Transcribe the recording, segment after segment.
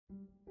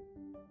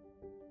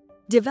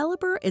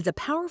Developer is a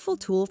powerful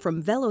tool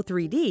from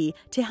Velo3D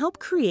to help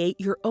create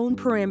your own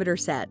parameter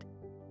set.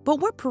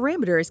 But what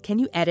parameters can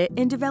you edit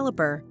in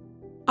Developer?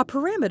 A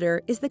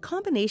parameter is the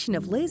combination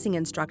of lasing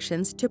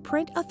instructions to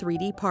print a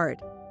 3D part.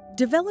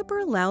 Developer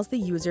allows the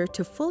user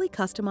to fully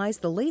customize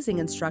the lasing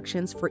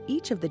instructions for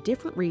each of the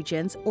different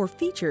regions or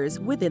features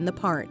within the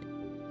part.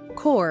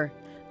 Core,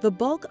 the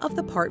bulk of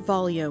the part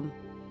volume.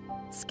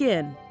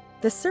 Skin,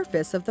 the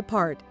surface of the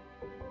part.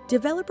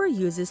 Developer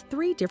uses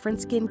 3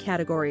 different skin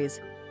categories: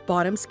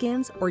 bottom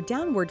skins or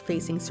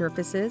downward-facing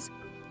surfaces,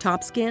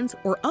 top skins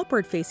or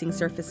upward-facing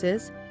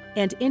surfaces,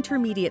 and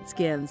intermediate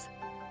skins.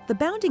 The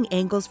bounding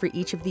angles for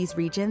each of these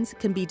regions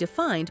can be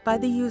defined by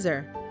the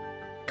user.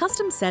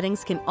 Custom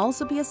settings can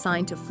also be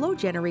assigned to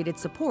flow-generated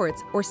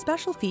supports or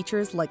special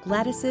features like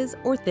lattices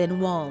or thin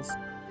walls.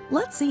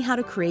 Let's see how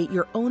to create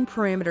your own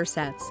parameter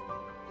sets.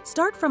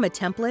 Start from a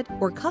template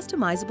or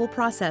customizable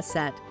process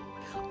set.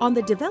 On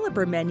the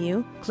Developer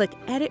menu, click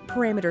Edit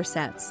Parameter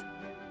Sets.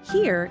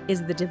 Here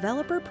is the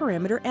Developer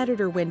Parameter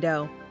Editor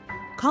window.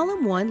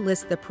 Column 1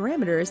 lists the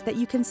parameters that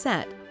you can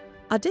set.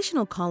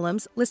 Additional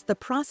columns list the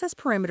process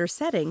parameter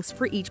settings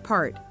for each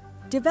part.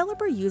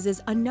 Developer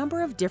uses a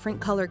number of different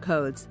color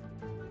codes.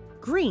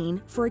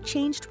 Green for a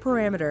changed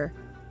parameter.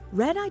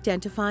 Red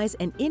identifies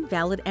an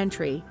invalid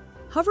entry.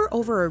 Hover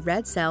over a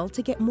red cell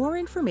to get more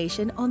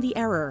information on the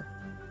error.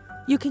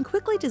 You can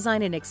quickly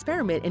design an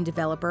experiment in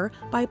Developer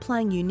by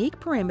applying unique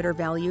parameter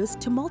values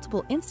to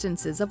multiple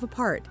instances of a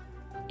part.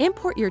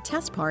 Import your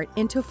test part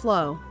into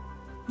Flow.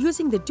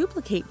 Using the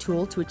Duplicate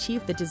tool to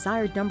achieve the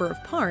desired number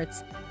of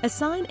parts,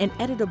 assign an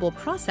editable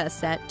process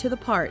set to the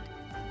part.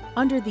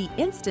 Under the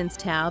Instance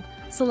tab,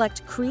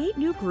 select Create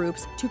New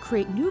Groups to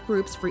create new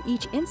groups for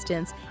each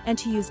instance and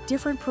to use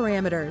different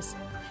parameters.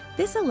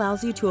 This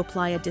allows you to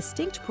apply a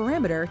distinct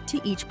parameter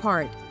to each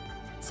part.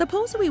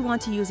 Suppose we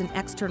want to use an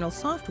external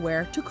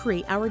software to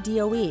create our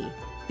DOE.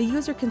 The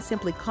user can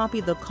simply copy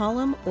the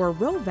column or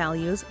row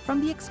values from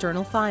the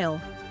external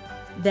file.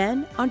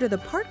 Then, under the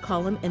Part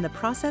column in the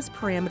Process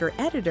Parameter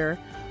Editor,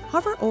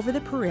 hover over the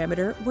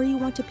parameter where you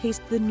want to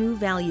paste the new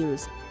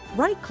values.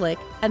 Right-click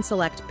and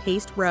select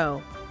Paste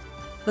Row.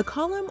 The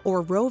column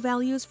or row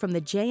values from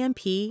the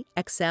JMP,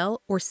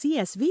 Excel, or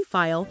CSV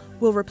file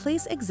will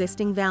replace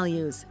existing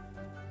values.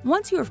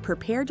 Once you have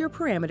prepared your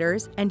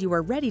parameters and you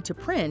are ready to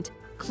print,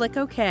 click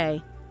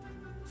OK.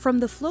 From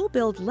the Flow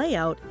Build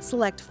layout,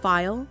 select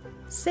File,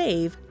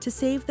 Save to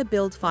save the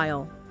build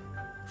file.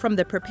 From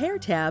the Prepare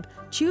tab,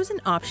 choose an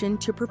option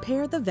to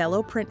prepare the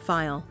Velo print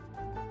file.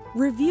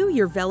 Review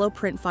your Velo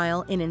print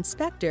file in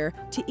Inspector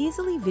to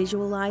easily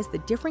visualize the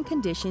different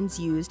conditions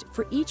used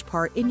for each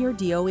part in your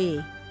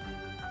DOE.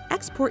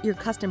 Export your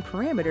custom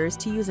parameters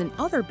to use in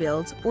other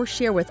builds or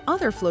share with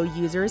other Flow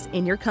users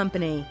in your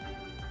company.